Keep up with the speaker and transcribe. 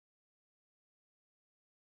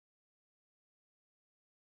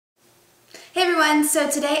Hey everyone, so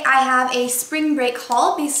today I have a spring break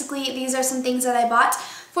haul. Basically, these are some things that I bought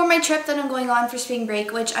for my trip that I'm going on for spring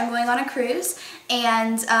break, which I'm going on a cruise,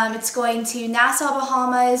 and it's going to Nassau,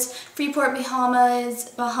 Bahamas, Freeport,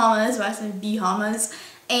 Bahamas,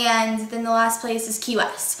 and then the last place is Key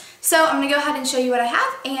West. So I'm going to go ahead and show you what I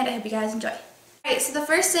have, and I hope you guys enjoy. Alright, so the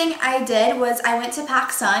first thing I did was I went to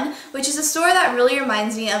Pacsun, which is a store that really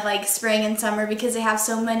reminds me of like spring and summer because they have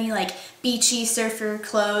so many like beachy surfer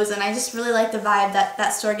clothes, and I just really like the vibe that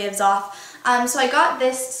that store gives off. So I got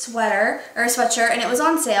this sweater, or sweatshirt, and it was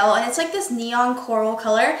on sale, and it's like this neon coral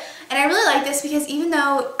color, and I really like this because even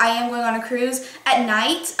though I am going on a cruise, at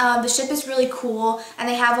night the ship is really cool, and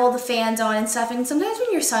they have all the fans on and stuff, and sometimes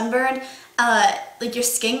when you're sunburned, like your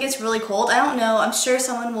skin gets really cold. I don't know, I'm sure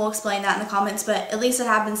someone will explain that in the comments, but at least it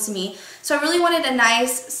happens to me. So I really wanted a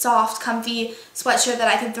nice, soft, comfy sweatshirt that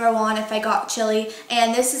I could throw on if I got chilly,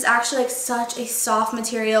 and this is actually like such a soft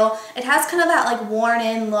material. It has kind of that like worn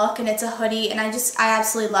in look, and it's a hoodie, and I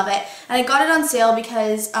absolutely love it. And I got it on sale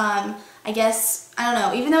because I guess, I don't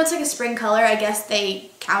know, even though it's like a spring color, I guess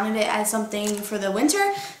they counted it as something for the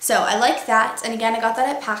winter. So I like that, and again, I got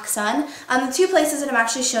that at Pacsun. The two places that I'm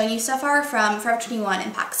actually showing you stuff are from Forever 21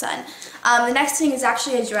 and Pacsun. The next thing is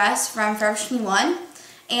actually a dress from Forever 21.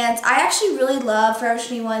 And I actually really love Forever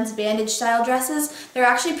 21's bandage style dresses. They're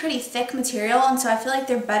actually pretty thick material, and so I feel like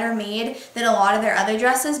they're better made than a lot of their other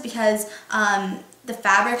dresses because the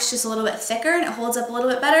fabric's just a little bit thicker and it holds up a little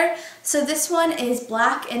bit better. So this one is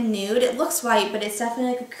black and nude. It looks white, but it's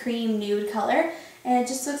definitely like a cream nude color. And it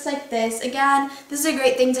just looks like this. Again, this is a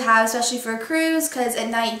great thing to have, especially for a cruise, because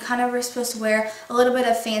at night you kind of are supposed to wear a little bit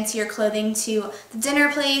of fancier clothing to the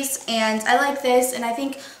dinner place. And I like this, and I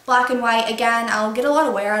think black and white, again, I'll get a lot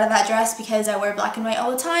of wear out of that dress because I wear black and white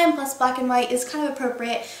all the time, plus black and white is kind of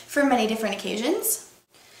appropriate for many different occasions.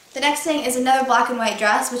 The next thing is another black and white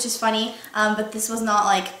dress, which is funny, but this was not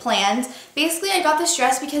like planned. Basically, I got this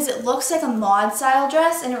dress because it looks like a mod style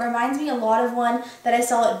dress, and it reminds me a lot of one that I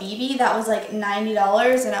saw at BB that was like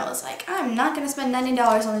 $90, and I was like, I'm not going to spend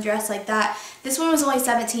 $90 on a dress like that. This one was only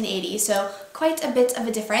 $17.80, so quite a bit of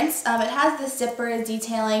a difference. It has this zipper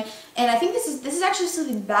detailing, and I think this is actually supposed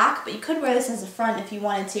to be the back, but you could wear this as a front if you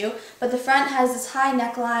wanted to. But the front has this high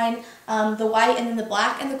neckline, the white and then the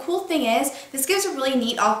black, and the cool thing is this gives a really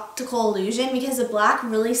neat optical illusion because the black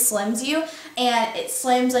really slims you, and it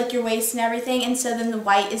slims like your waist and everything, and so then the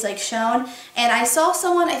white is like shown. And I saw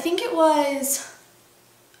someone, I think it was,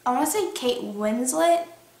 I want to say Kate Winslet,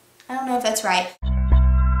 I don't know if that's right.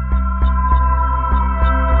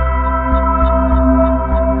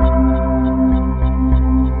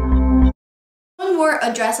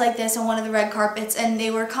 A dress like this on one of the red carpets, and they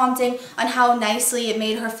were commenting on how nicely it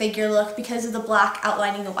made her figure look because of the black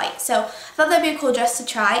outlining the white. So I thought that'd be a cool dress to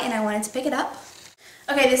try, and I wanted to pick it up.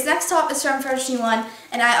 Okay, this next top is from Forever 21,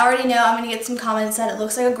 and I already know I'm going to get some comments that it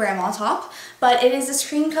looks like a grandma top, but it is this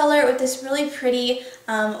cream color with this really pretty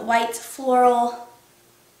white floral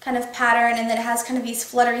kind of pattern, and then it has kind of these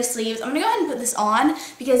fluttery sleeves. I'm going to go ahead and put this on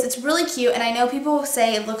because it's really cute, and I know people will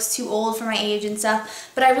say it looks too old for my age and stuff,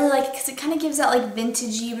 but I really like it because it kind of gives that like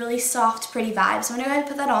vintagey, really soft, pretty vibe. So I'm going to go ahead and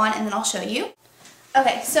put that on, and then I'll show you.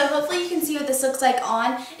 Okay, so hopefully you can see what this looks like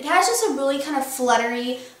on. It has just a really kind of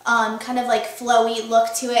fluttery, kind of like flowy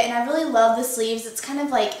look to it, and I really love the sleeves. It's kind of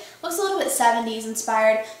like, looks a little bit 70s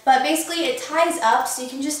inspired, but basically it ties up, so you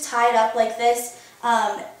can just tie it up like this.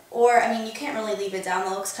 Or, I mean, you can't really leave it down,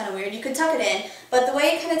 that looks kind of weird. You could tuck it in, but the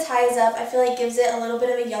way it kind of ties up, I feel like gives it a little bit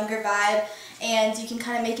of a younger vibe, and you can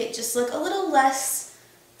kind of make it just look a little less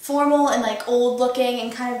formal and like old looking,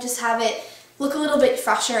 and kind of just have it look a little bit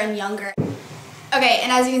fresher and younger. Okay,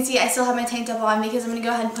 and as you can see, I still have my tank top on because I'm going to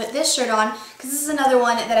go ahead and put this shirt on because this is another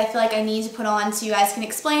one that I feel like I need to put on so you guys can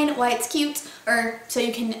explain why it's cute, or so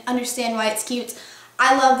you can understand why it's cute.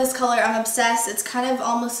 I love this color, I'm obsessed. It's kind of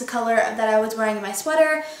almost the color that I was wearing in my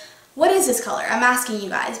sweater. What is this color? I'm asking you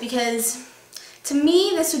guys because to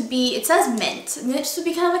me this would be, it says mint, and this would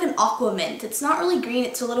be kind of like an aqua mint. It's not really green,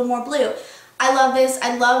 it's a little more blue. I love this.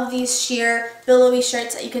 I love these sheer billowy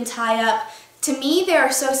shirts that you can tie up. To me they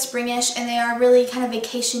are so springish, and they are really kind of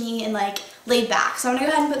vacation-y and like laid back. So I'm going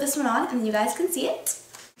to go ahead and put this one on and you guys can see it.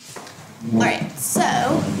 Alright, so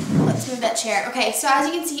let's move that chair. Okay, so as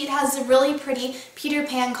you can see, it has a really pretty Peter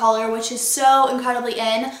Pan collar, which is so incredibly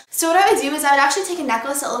in. So what I would do is I would actually take a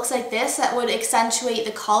necklace that looks like this that would accentuate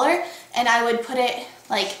the collar, and I would put it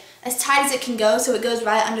like as tight as it can go so it goes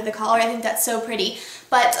right under the collar. I think that's so pretty.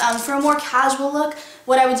 But for a more casual look,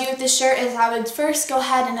 what I would do with this shirt is I would first go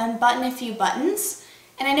ahead and unbutton a few buttons.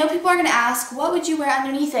 And I know people are going to ask, what would you wear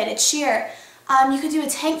underneath it? It's sheer. You could do a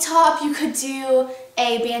tank top, you could do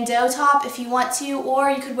a bandeau top if you want to, or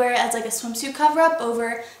you could wear it as like a swimsuit cover-up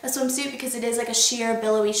over a swimsuit because it is like a sheer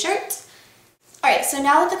billowy shirt. Alright, so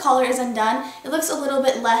now that the collar is undone, it looks a little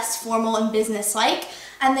bit less formal and business-like.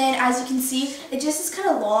 And then as you can see, it just is kind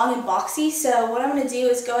of long and boxy, so what I'm going to do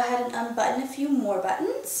is go ahead and unbutton a few more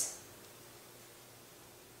buttons.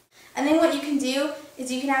 And then what you can do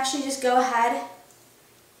is you can actually just go ahead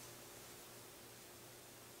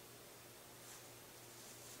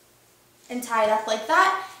and tie it up like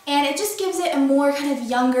that, and it just gives it a more kind of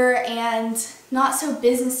younger and not so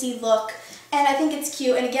businessy look, and I think it's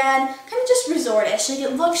cute, and again, kind of just resort-ish. Like,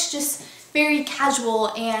 it looks just very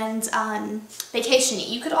casual and vacation-y.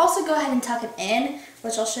 You could also go ahead and tuck it in,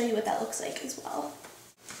 which I'll show you what that looks like as well.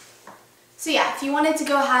 So yeah, if you wanted to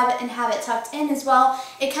go ahead and have it tucked in as well,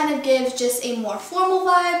 it kind of gives just a more formal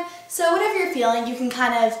vibe. So whatever you're feeling, you can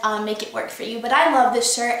kind of make it work for you. But I love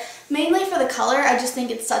this shirt, mainly for the color. I just think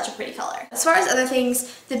it's such a pretty color. As far as other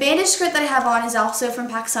things, the bandage skirt that I have on is also from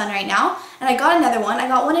Pacsun right now. And I got another one. I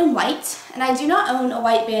got one in white. And I do not own a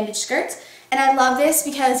white bandage skirt. And I love this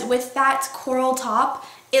because with that coral top,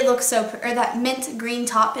 it looks so pretty, or that mint green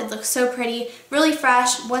top, it looks so pretty, really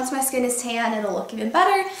fresh. Once my skin is tan, it'll look even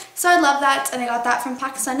better. So I love that, and I got that from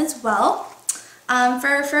Pacsun as well.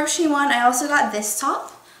 For Forever21, I also got this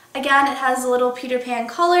top. Again, it has a little Peter Pan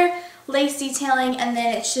collar, lace detailing, and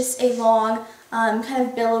then it's just a long, kind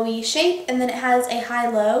of billowy shape, and then it has a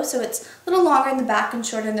high-low, so it's a little longer in the back and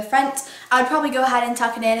shorter in the front. I would probably go ahead and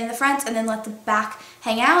tuck it in the front and then let the back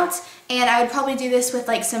hang out, and I would probably do this with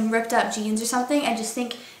like some ripped up jeans or something. I just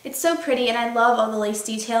think it's so pretty, and I love all the lace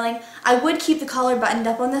detailing. I would keep the collar buttoned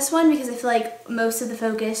up on this one because I feel like most of the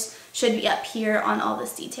focus should be up here on all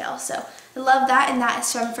this detail. So I love that, and that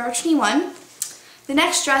is from Forever21. The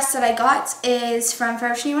next dress that I got is from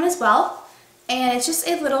Forever21 as well, and it's just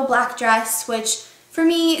a little black dress, which for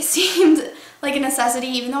me seemed like a necessity,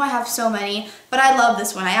 even though I have so many, but I love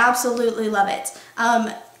this one. I absolutely love it.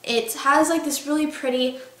 It has like this really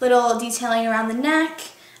pretty little detailing around the neck,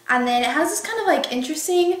 and then it has this kind of like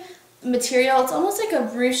interesting material. It's almost like a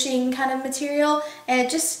ruching kind of material, and it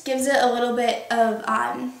just gives it a little bit of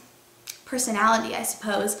personality, I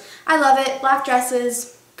suppose. I love it. Black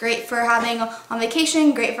dresses, great for having on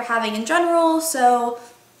vacation, great for having in general, so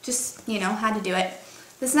just, you know, had to do it.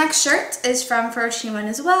 This next shirt is from Forever21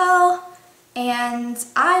 as well, and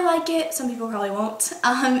I like it. Some people probably won't.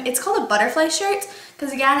 It's called a butterfly shirt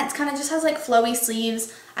because, again, it's kind of just has like flowy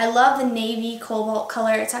sleeves. I love the navy cobalt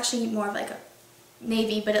color. It's actually more of like a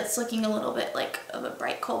navy, but it's looking a little bit like of a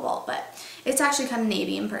bright cobalt, but it's actually kind of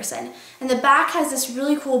navy in person. And the back has this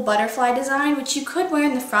really cool butterfly design, which you could wear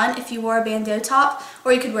in the front if you wore a bandeau top,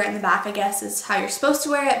 or you could wear it in the back, I guess is how you're supposed to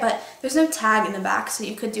wear it, but there's no tag in the back, so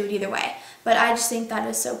you could do it either way. But I just think that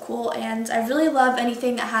is so cool, and I really love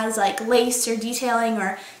anything that has like lace or detailing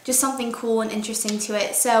or just something cool and interesting to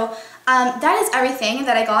it. So that is everything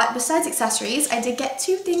that I got besides accessories. I did get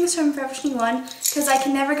two things from Forever21 because I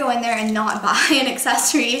can never go in there and not buy an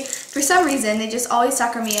accessory. For some reason, they just always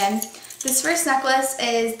sucker me in. This first necklace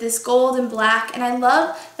is this gold and black, and I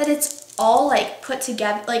love that it's all like put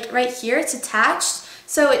together, like right here, it's attached.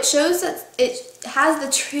 So it shows that it has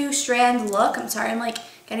the true strand look. I'm sorry, I'm like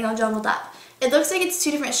getting all jumbled up. It looks like it's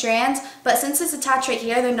two different strands, but since it's attached right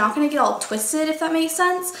here, they're not going to get all twisted, if that makes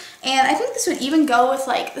sense. And I think this would even go with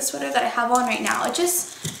like the sweater that I have on right now. It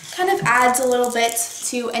just kind of adds a little bit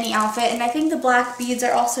to any outfit, and I think the black beads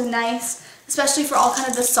are also nice, especially for all kind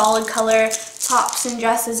of the solid color tops and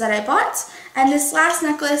dresses that I bought. And this last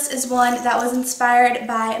necklace is one that was inspired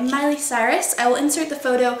by Miley Cyrus. I will insert the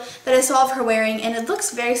photo that I saw of her wearing, and it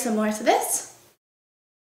looks very similar to this.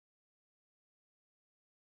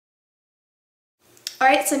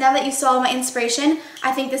 Alright, so now that you saw my inspiration,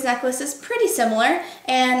 I think this necklace is pretty similar,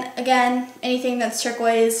 and again, anything that's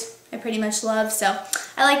turquoise I pretty much love, so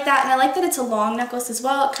I like that, and I like that it's a long necklace as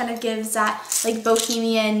well. It kind of gives that like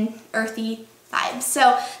bohemian, earthy vibe.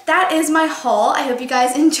 So that is my haul. I hope you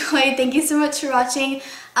guys enjoyed. Thank you so much for watching.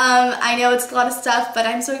 I know it's a lot of stuff, but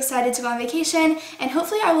I'm so excited to go on vacation, and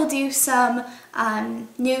hopefully I will do some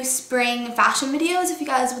new spring fashion videos if you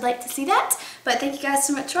guys would like to see that. But thank you guys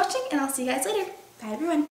so much for watching, and I'll see you guys later. Bye everyone.